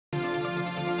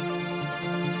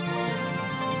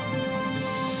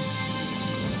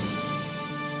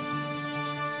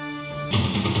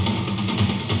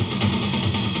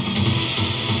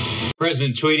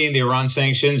President tweeting, the Iran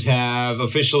sanctions have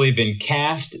officially been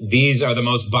cast. These are the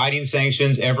most biting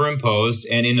sanctions ever imposed,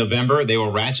 and in November, they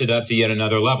will ratchet up to yet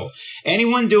another level.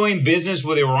 Anyone doing business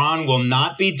with Iran will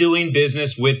not be doing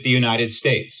business with the United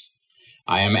States.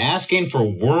 I am asking for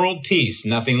world peace,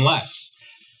 nothing less.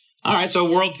 All right, so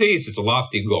world peace, it's a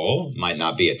lofty goal, might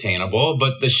not be attainable,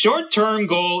 but the short-term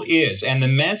goal is, and the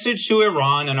message to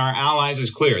Iran and our allies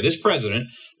is clear. This president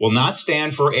will not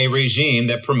stand for a regime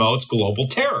that promotes global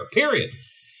terror, period.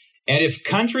 And if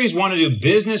countries want to do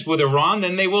business with Iran,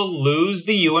 then they will lose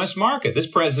the U.S. market. This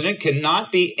president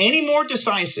cannot be any more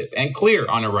decisive and clear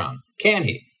on Iran, can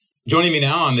he? Joining me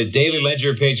now on the Daily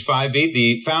Ledger page 5 beat,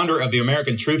 the founder of the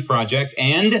American Truth Project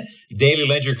and Daily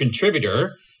Ledger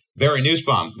contributor, Barry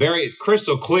Nussbaum. Very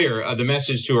crystal clear. The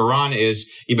message to Iran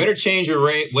is you better change your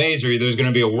ways or there's going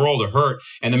to be a world of hurt.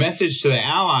 And the message to the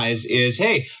allies is,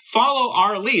 hey, follow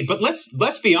our lead. But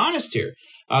let's be honest here.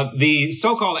 The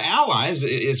so-called allies,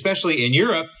 especially in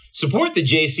Europe, support the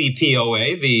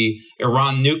JCPOA, the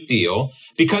Iran nuke deal,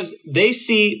 because they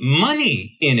see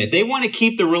money in it. They want to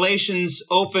keep the relations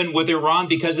open with Iran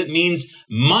because it means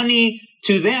money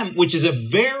to them, which is a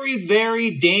very, very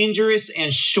dangerous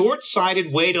and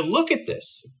short-sighted way to look at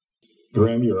this.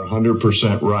 Graham, you're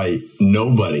 100% right.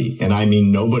 Nobody, and I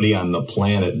mean nobody on the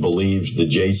planet, believes the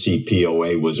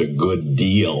JCPOA was a good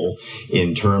deal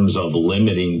in terms of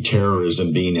limiting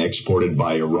terrorism being exported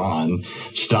by Iran,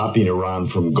 stopping Iran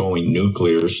from going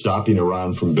nuclear, stopping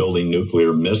Iran from building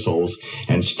nuclear missiles,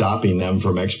 and stopping them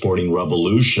from exporting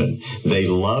revolution. They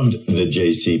loved the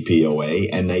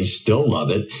JCPOA, and they still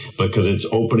love it because it's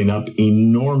opening up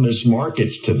enormous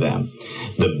markets to them.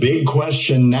 The big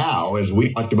question now, as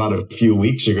we talked about a few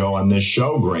weeks ago on this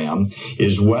show, Graham,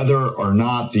 is whether or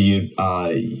not the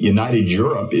United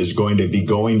Europe is going to be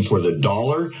going for the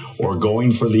dollar or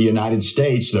going for the United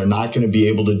States. They're not going to be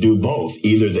able to do both.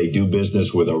 Either they do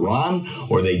business with Iran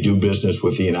or they do business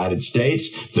with the United States.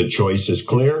 The choice is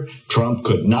clear. Trump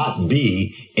could not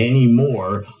be any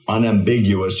more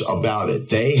unambiguous about it.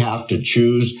 They have to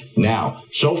choose now.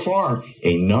 So far,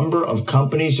 a number of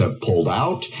companies have pulled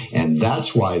out, and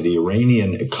that's why the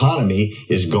Iranian economy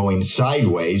is going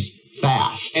sideways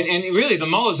fast. And really, the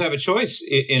mullahs have a choice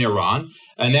in Iran,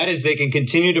 and that is they can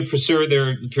continue to pursue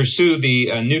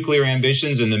the nuclear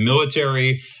ambitions and the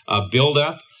military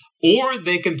buildup, or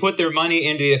they can put their money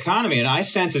into the economy. And I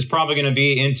sense it's probably going to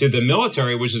be into the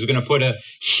military, which is going to put a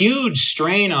huge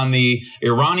strain on the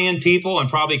Iranian people and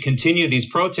probably continue these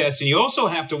protests. And you also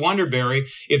have to wonder, Barry,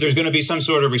 if there's going to be some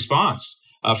sort of response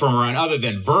from Iran other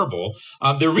than verbal.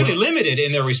 They're really limited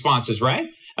in their responses, right?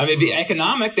 I mean, the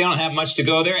economic, they don't have much to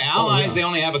go there. Allies, They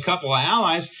only have a couple of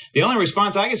allies. The only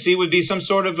response I could see would be some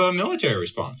sort of a military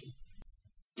response.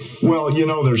 Well, you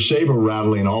know, they're saber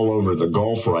rattling all over the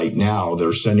Gulf right now.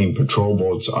 They're sending patrol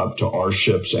boats up to our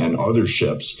ships and other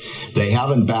ships. They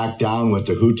haven't backed down with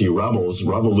the Houthi rebels.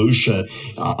 Revolution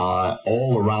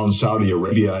all around Saudi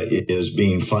Arabia is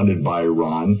being funded by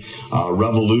Iran.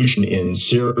 Revolution in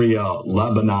Syria,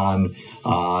 Lebanon,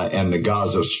 and the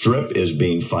Gaza Strip is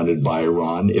being funded by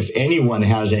Iran. If anyone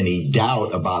has any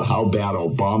doubt about how bad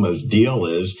Obama's deal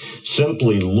is,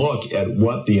 simply look at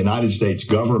what the United States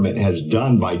government has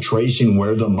done by tracing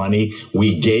where the money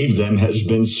we gave them has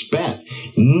been spent.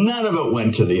 None of it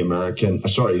went to the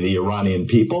Iranian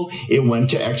people. It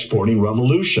went to exporting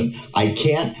revolution. I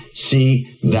can't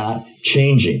see that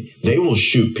changing. They will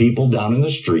shoot people down in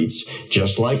the streets,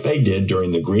 just like they did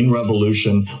during the Green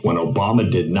Revolution when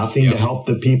Obama did nothing to help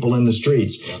the people in the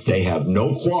streets. They have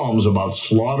no qualms about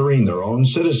slaughtering their own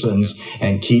citizens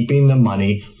and keeping the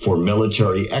money for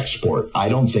military export. I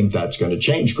don't think that's going to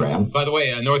change, Graham. By the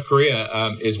way, North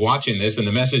Korea is watching this, and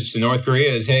the message to North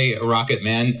Korea is, hey, Rocket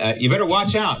Man, you better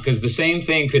watch out, because the same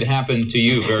thing could happen to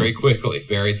you very quickly.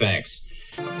 Barry, thanks.